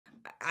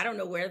I don't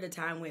know where the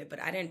time went,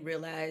 but I didn't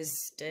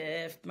realize,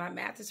 if my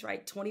math is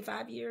right,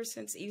 25 years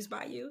since Eves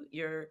Bayou,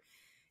 your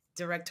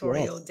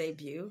directorial Yes.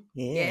 debut.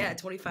 Yeah. Yeah,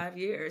 25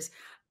 years.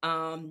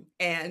 And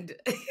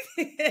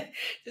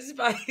this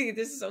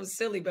is so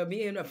silly, but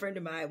me and a friend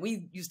of mine,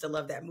 we used to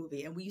love that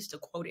movie and we used to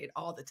quote it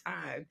all the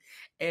time.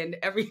 And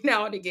every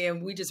now and again,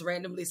 we just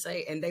randomly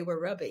say, and they were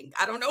rubbing.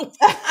 I don't know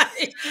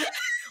why.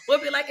 We'll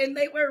be like, and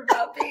they were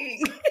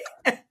rubbing.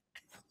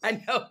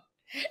 I know.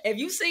 If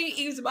you see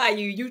Eve's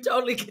Bayou, you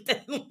totally get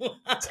that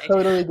line.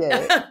 Totally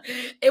get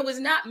it. It was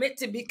not meant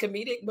to be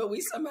comedic, but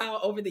we somehow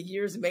over the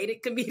years made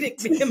it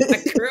comedic, me and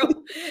my girl.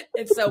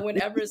 And so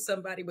whenever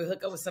somebody would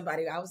hook up with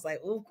somebody, I was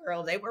like, "Ooh,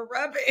 girl, they were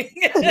rubbing."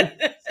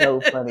 So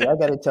funny. I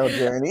got to tell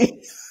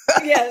Journey.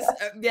 Yes,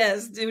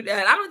 yes, dude.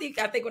 And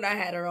I think when I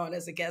had her on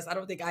as a guest, I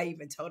don't think I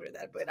even told her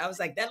that, but I was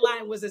like, that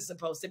line wasn't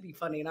supposed to be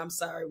funny. And I'm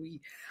sorry,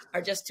 we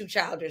are just too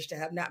childish to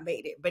have not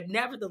made it. But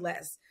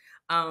nevertheless,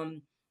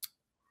 um,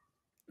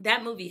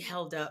 that movie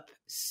held up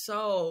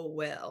so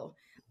well.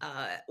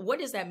 What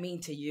does that mean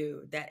to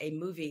you that a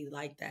movie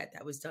like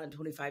that was done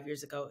 25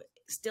 years ago,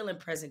 still in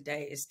present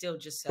day, is still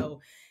just so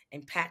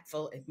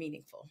impactful and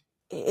meaningful?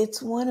 It's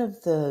one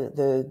of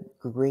the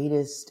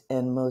greatest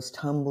and most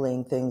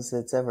humbling things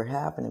that's ever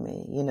happened to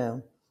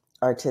me,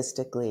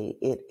 artistically.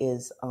 It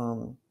is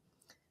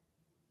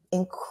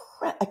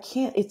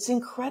it's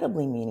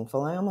incredibly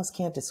meaningful. I almost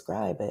can't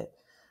describe it.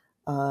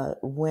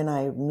 When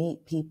I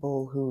meet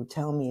people who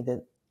tell me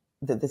that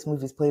this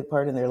movie's played a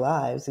part in their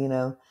lives,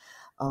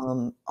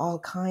 all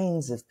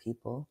kinds of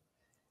people,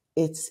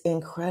 it's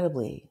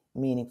incredibly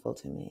meaningful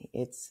to me.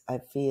 I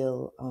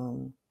feel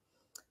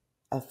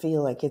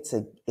like it's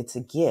a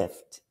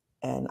gift,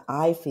 and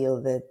I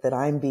feel that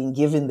I'm being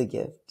given the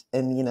gift,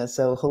 and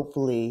so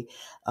hopefully,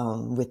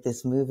 with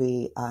this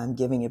movie, I'm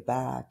giving it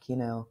back,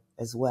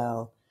 as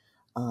well.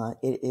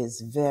 It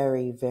is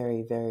very,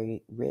 very,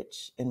 very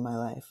rich in my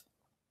life.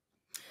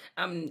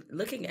 I'm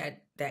looking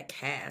at that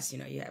cast.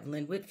 You have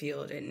Lynn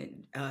Whitfield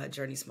and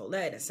Journey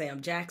Smollett and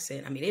Sam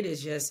Jackson. I mean, it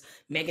is just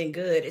Megan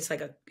Good. It's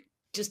like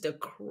just a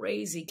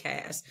crazy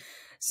cast.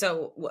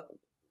 So,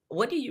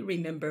 what do you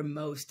remember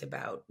most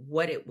about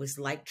what it was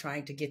like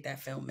trying to get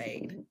that film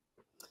made?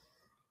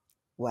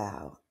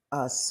 Wow,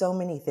 so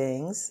many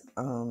things.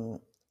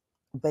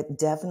 But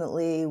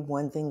definitely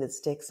one thing that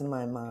sticks in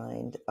my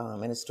mind,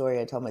 and a story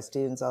I tell my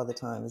students all the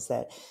time, is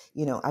that,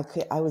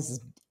 I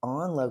was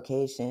on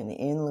location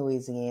in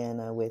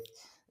Louisiana with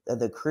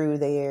the crew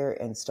there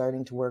and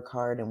starting to work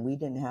hard, and we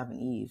didn't have an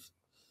Eve.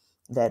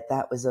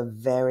 That was a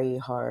very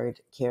hard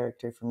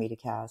character for me to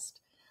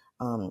cast.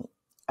 Um,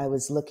 I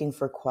was looking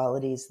for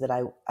qualities that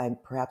I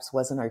perhaps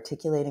wasn't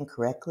articulating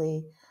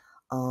correctly.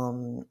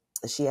 Um,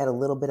 she had a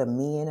little bit of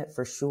me in it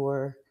for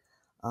sure.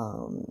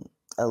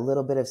 A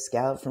little bit of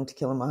Scout from To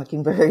Kill a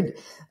Mockingbird.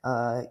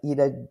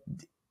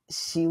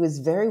 She was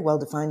very well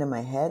defined in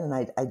my head, and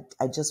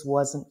I just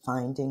wasn't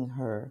finding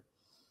her.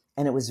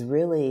 And it was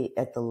really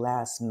at the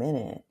last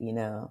minute,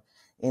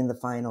 in the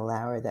final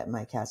hour, that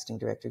my casting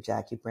director,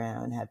 Jackie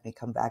Brown, had me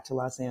come back to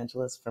Los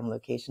Angeles from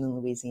location in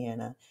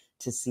Louisiana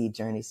to see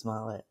Journey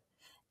Smollett.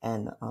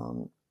 And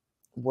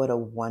what a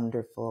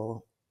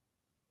wonderful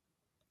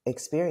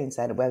experience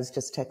that. I was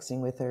just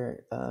texting with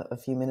her a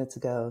few minutes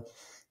ago.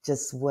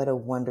 Just what a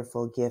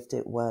wonderful gift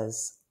it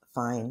was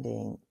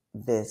finding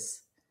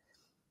this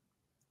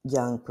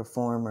young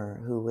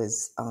performer who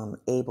was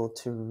able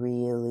to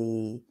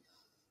really,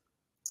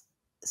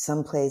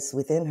 someplace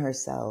within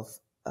herself,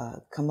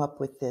 come up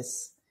with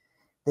this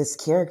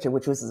character,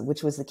 which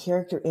was the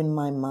character in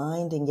my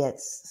mind, and yet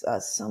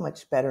so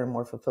much better and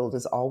more fulfilled,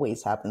 as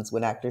always happens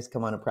when actors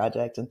come on a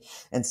project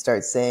and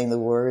start saying the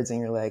words, and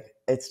you're like,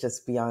 it's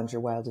just beyond your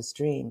wildest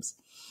dreams.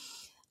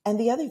 And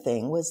the other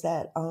thing was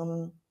that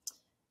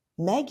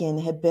Megan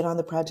had been on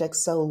the project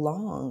so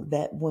long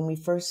that when we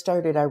first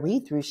started our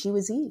read through, she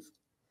was Eve,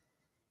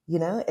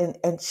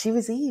 and she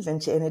was Eve,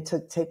 and it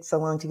took so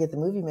long to get the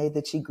movie made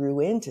that she grew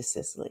into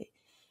Cicely.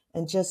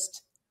 And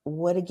just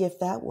what a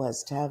gift that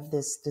was, to have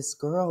this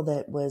girl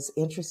that was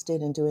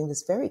interested in doing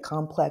this very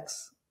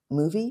complex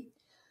movie,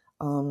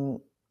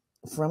 from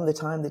the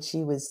time that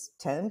she was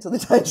 10 to the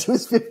time she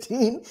was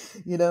 15,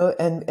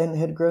 and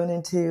had grown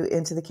into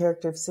the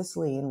character of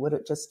Cicely. And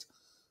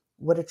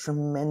what a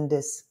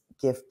tremendous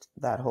gift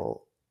that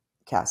whole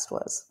cast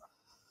was.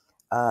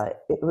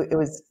 It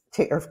was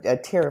a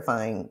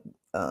terrifying.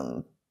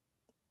 It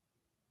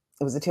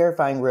was a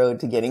terrifying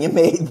road to getting it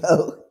made,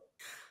 though.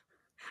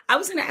 I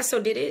was going to ask,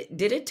 so did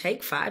it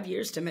take 5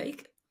 years to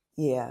make?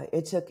 Yeah,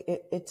 it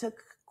took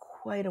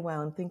quite a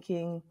while. I'm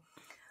thinking,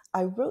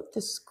 I wrote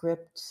the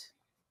script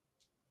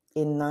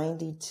in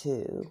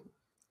 92,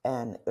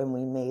 and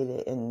we made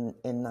it in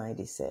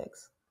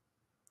 96.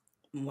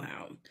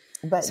 Wow.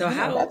 But So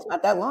that's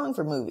not that long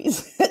for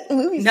movies.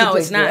 Movies can No,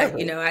 take it's not.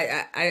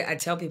 forever. I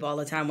tell people all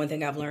the time, one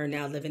thing I've learned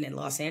now living in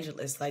Los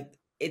Angeles, like,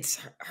 it's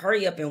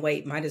hurry up and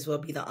wait might as well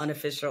be the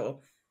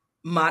unofficial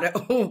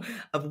motto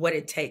of what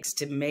it takes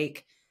to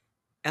make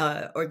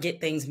or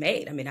get things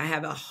made. I mean, I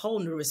have a whole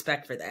new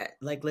respect for that,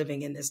 like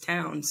living in this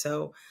town.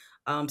 So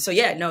So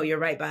yeah, no, you're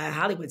right. By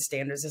Hollywood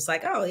standards, it's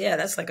like, oh yeah,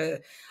 that's like a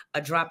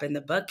drop in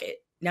the bucket.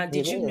 Now, It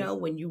did you know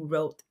is. when you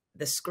wrote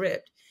the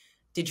script,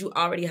 did you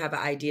already have an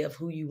idea of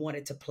who you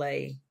wanted to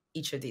play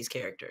each of these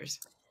characters?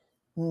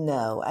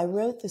 No, I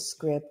wrote the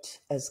script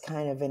as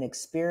kind of an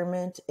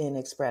experiment in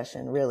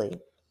expression, really.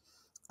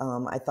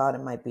 I thought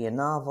it might be a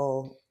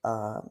novel.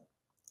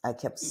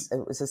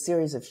 It was a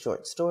series of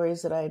short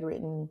stories that I had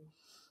written.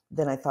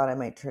 Then I thought I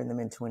might turn them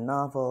into a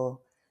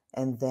novel.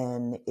 And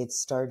then it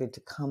started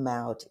to come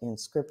out in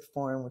script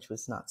form, which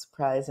was not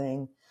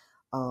surprising.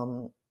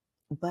 Um,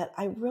 but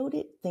I wrote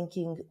it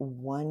thinking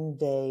one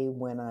day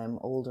when I'm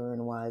older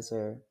and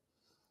wiser,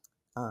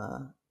 uh,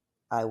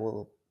 I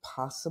will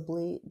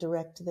possibly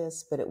direct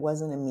this, but it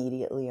wasn't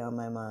immediately on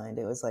my mind.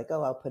 It was like,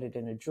 oh, I'll put it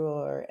in a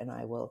drawer and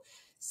I will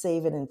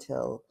save it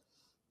until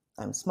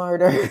I'm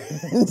smarter,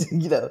 and,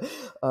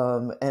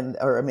 and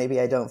or maybe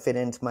I don't fit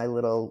into my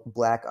little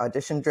black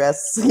audition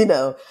dress, and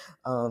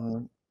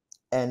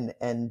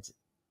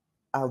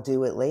I'll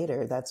do it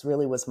later. That's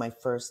really was my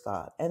first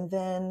thought. And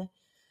then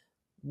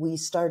we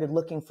started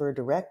looking for a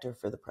director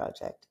for the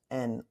project,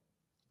 and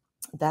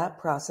that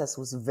process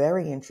was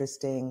very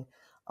interesting.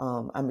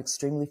 I'm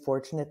extremely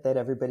fortunate that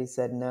everybody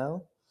said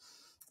no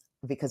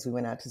because we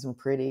went out to some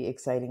pretty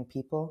exciting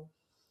people.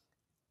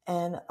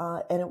 And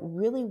it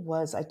really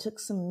was. I took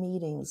some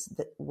meetings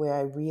where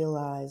I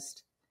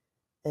realized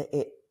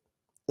it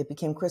it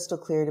became crystal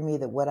clear to me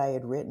that what I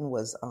had written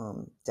was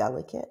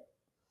delicate,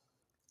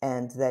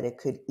 and that it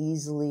could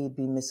easily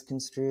be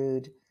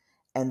misconstrued,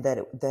 and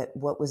that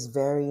what was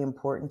very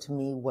important to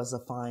me was a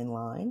fine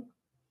line,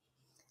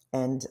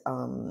 and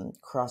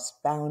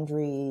crossed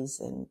boundaries,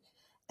 and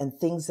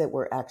things that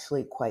were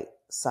actually quite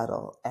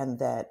subtle, and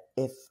that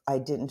if I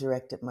didn't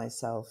direct it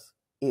myself,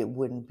 it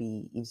wouldn't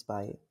be Eves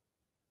Bayou.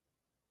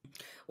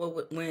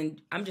 Well,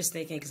 when I'm just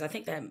thinking, because I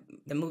think that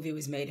the movie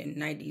was made in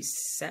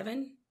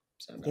 '97.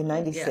 So In right? Yeah,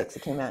 '96,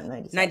 it came out in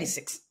 '97.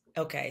 '96.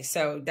 Okay,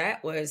 so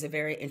that was a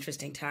very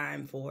interesting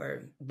time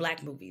for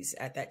Black movies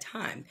at that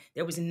time.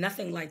 There was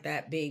nothing like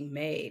that being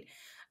made.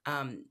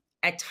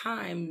 At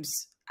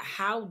times,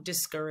 how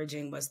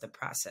discouraging was the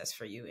process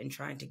for you in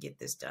trying to get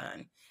this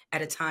done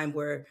at a time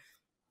where,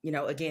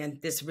 again,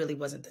 this really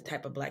wasn't the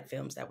type of Black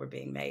films that were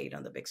being made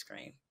on the big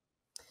screen?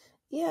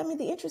 Yeah, I mean,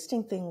 the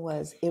interesting thing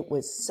was it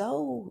was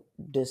so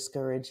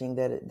discouraging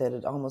that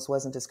it almost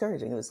wasn't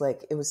discouraging. It was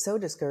like it was so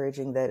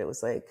discouraging that it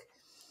was like,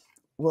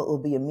 well, it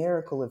will be a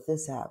miracle if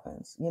this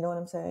happens. You know what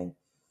I'm saying?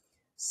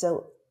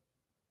 So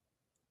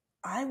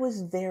I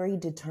was very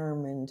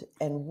determined,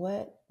 and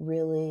what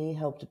really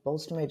helped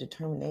bolster my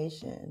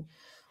determination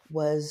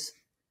was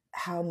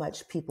how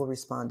much people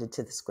responded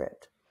to the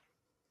script.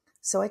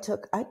 So I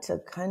took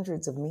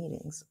hundreds of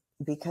meetings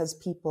because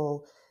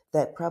people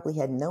that probably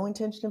had no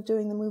intention of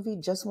doing the movie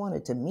just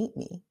wanted to meet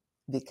me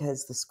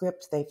because the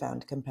script they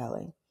found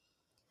compelling.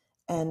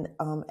 And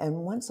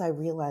once I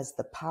realized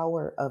the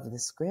power of the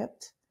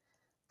script,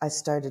 I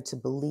started to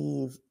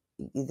believe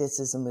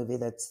this is a movie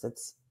that's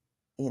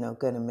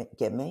going to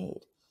get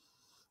made.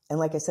 And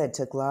like I said,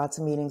 took lots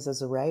of meetings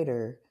as a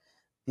writer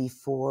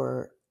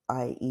before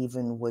I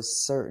even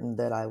was certain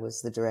that I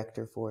was the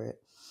director for it.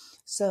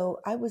 So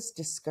I was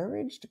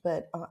discouraged,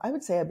 but I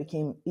would say I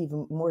became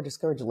even more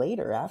discouraged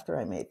later after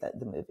I made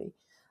the movie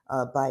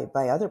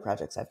by other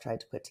projects I've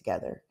tried to put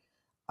together.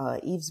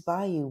 Eves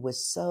Bayou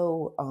was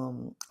so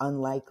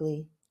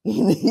unlikely.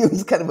 It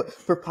was kind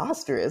of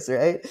preposterous,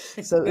 right?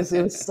 So it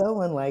was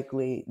so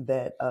unlikely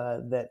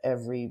that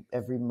every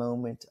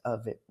moment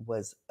of it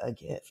was a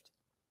gift.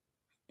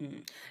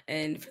 Mm.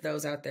 And for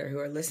those out there who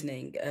are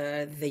listening,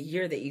 the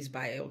year that Eves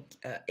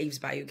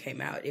Bayou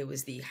came out, it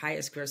was the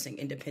highest grossing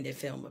independent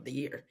film of the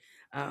year,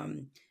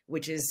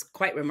 which is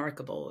quite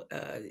remarkable,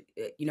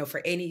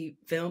 for any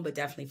film, but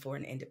definitely for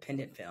an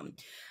independent film.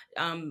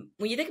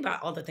 When you think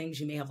about all the things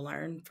you may have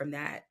learned from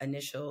that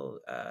initial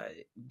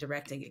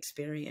directing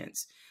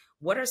experience,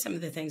 what are some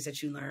of the things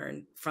that you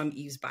learned from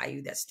Eves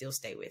Bayou that still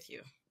stay with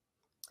you?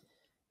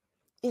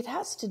 It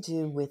has to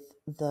do with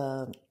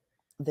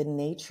the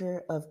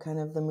nature of kind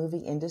of the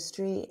movie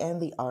industry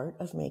and the art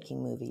of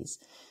making movies,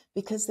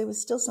 because there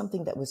was still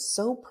something that was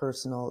so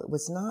personal. It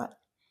was not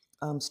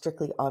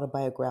strictly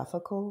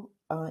autobiographical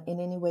in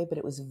any way, but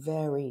it was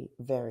very,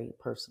 very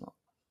personal.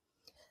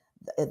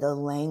 The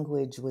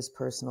language was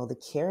personal. The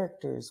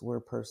characters were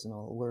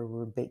personal.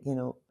 Were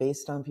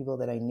based on people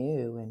that I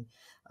knew and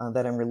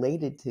that I'm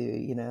related to.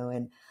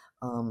 And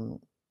um,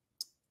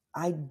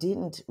 I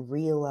didn't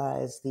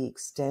realize the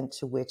extent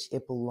to which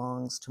it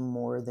belongs to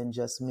more than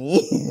just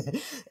me.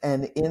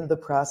 And in the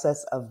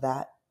process of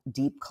that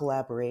deep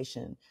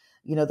collaboration,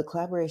 the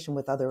collaboration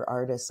with other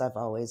artists I've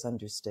always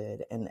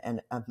understood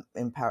and I'm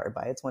empowered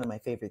by. It's one of my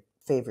favorite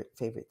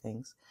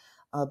things.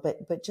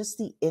 But just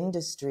the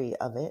industry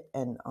of it,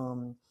 and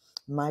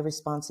my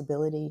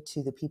responsibility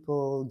to the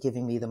people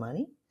giving me the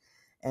money,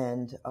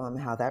 and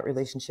how that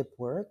relationship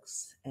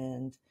works.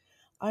 And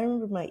I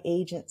remember my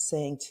agent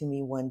saying to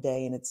me one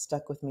day, and it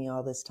stuck with me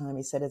all this time.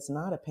 He said, "It's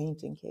not a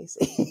painting,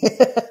 Casey."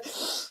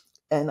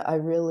 And I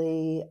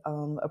really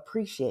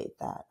appreciate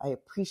that. I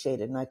appreciate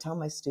it. And I tell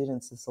my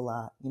students this a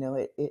lot. You know,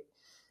 it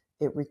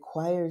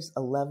requires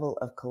a level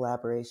of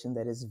collaboration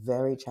that is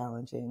very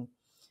challenging,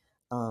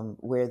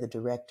 where the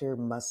director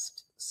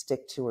must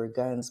stick to her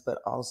guns, but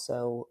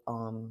also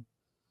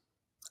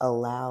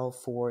allow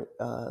for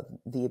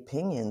the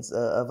opinions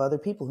of other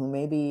people who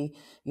maybe,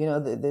 you know,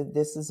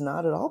 this is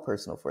not at all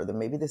personal for them.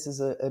 Maybe this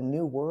is a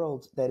new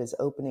world that is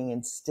opening,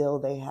 and still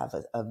they have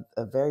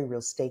a very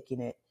real stake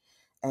in it.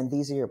 And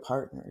these are your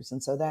partners.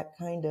 And so that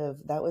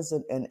was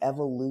an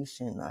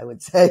evolution, I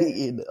would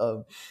say,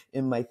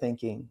 in my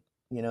thinking,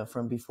 you know,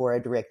 from before I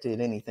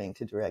directed anything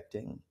to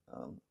directing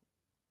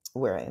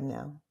where I am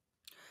now.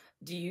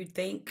 Do you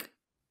think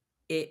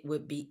it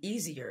would be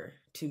easier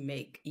to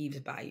make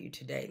Eves Bayou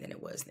today than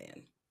it was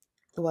then?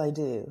 Well, I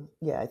do.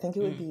 Yeah, I think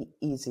it would Mm. be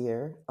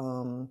easier.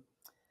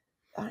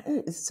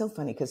 It's so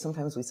funny because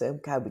sometimes we say, oh,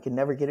 God, we can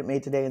never get it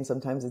made today. And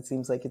sometimes it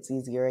seems like it's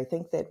easier. I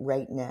think that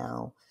right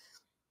now,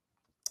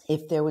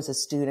 if there was a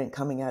student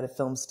coming out of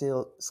film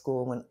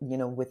school when, you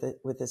know, with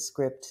a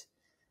script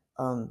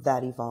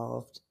that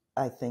evolved,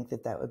 I think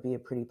that would be a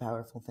pretty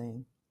powerful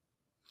thing.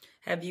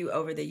 Have you,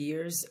 over the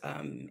years,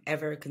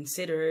 ever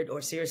considered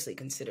or seriously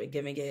considered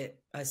giving it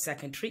a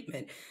second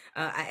treatment?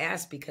 I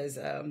ask because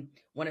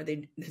one of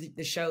the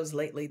shows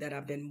lately that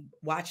I've been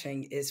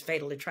watching is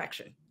Fatal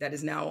Attraction, that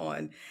is now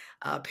on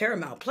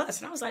Paramount Plus,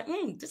 and I was like,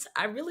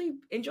 I really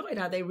enjoyed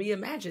how they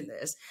reimagined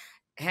this.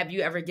 Have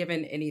you ever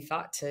given any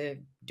thought to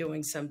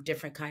doing some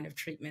different kind of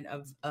treatment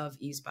of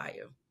Eves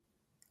Bayou?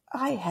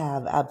 I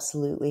have,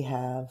 absolutely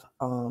have.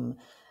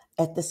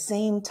 At the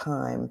same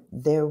time,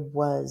 there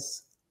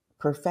was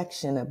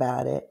perfection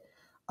about it.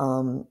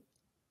 Um,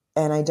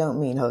 and I don't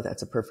mean, oh,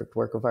 that's a perfect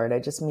work of art. I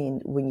just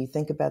mean when you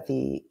think about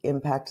the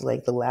impact,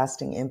 like the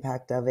lasting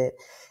impact of it.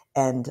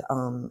 And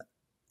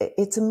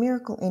it's a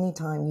miracle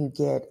anytime you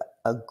get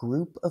a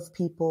group of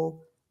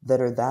people that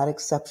are that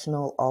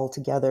exceptional all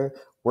together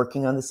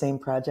working on the same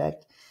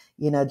project.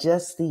 You know,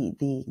 just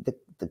the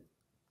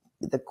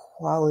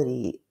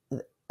quality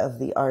of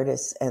the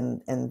artists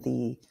and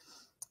the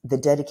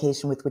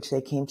dedication with which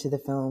they came to the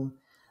film,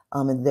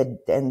 and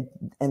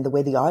the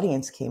way the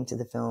audience came to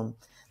the film.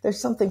 There's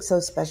something so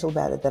special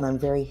about it that I'm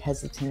very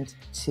hesitant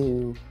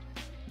to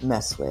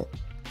mess with.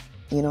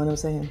 You know what I'm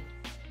saying?